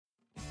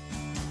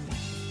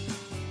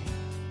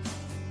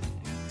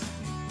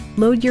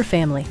Load your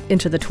family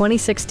into the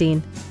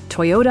 2016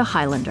 Toyota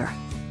Highlander.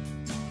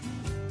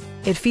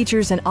 It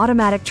features an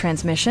automatic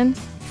transmission,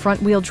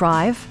 front-wheel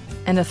drive,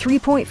 and a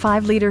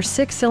 3.5-liter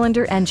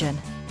six-cylinder engine.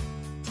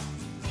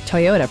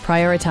 Toyota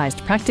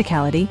prioritized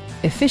practicality,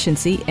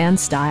 efficiency, and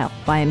style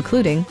by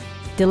including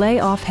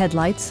delay-off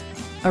headlights,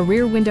 a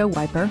rear window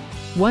wiper,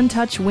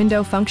 one-touch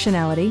window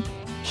functionality,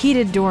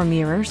 heated door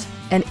mirrors,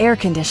 and air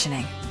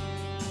conditioning.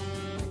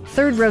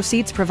 Third-row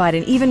seats provide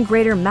an even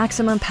greater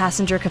maximum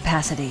passenger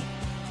capacity.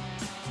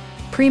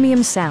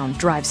 Premium sound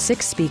drives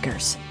 6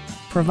 speakers,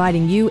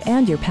 providing you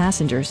and your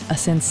passengers a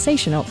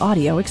sensational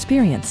audio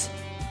experience.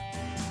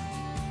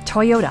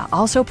 Toyota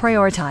also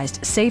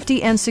prioritized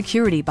safety and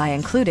security by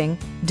including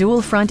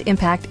dual front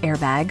impact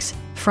airbags,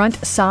 front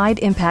side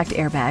impact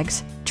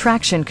airbags,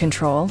 traction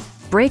control,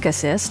 brake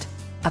assist,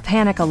 a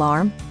panic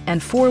alarm, and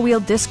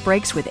 4-wheel disc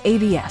brakes with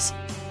ABS.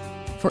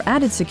 For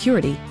added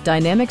security,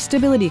 dynamic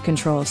stability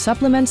control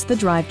supplements the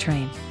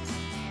drivetrain.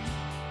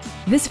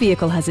 This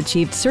vehicle has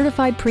achieved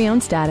certified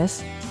pre-owned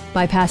status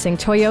by passing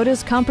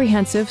Toyota's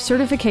comprehensive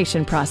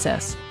certification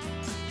process.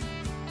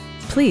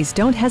 Please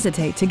don't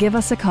hesitate to give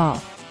us a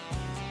call.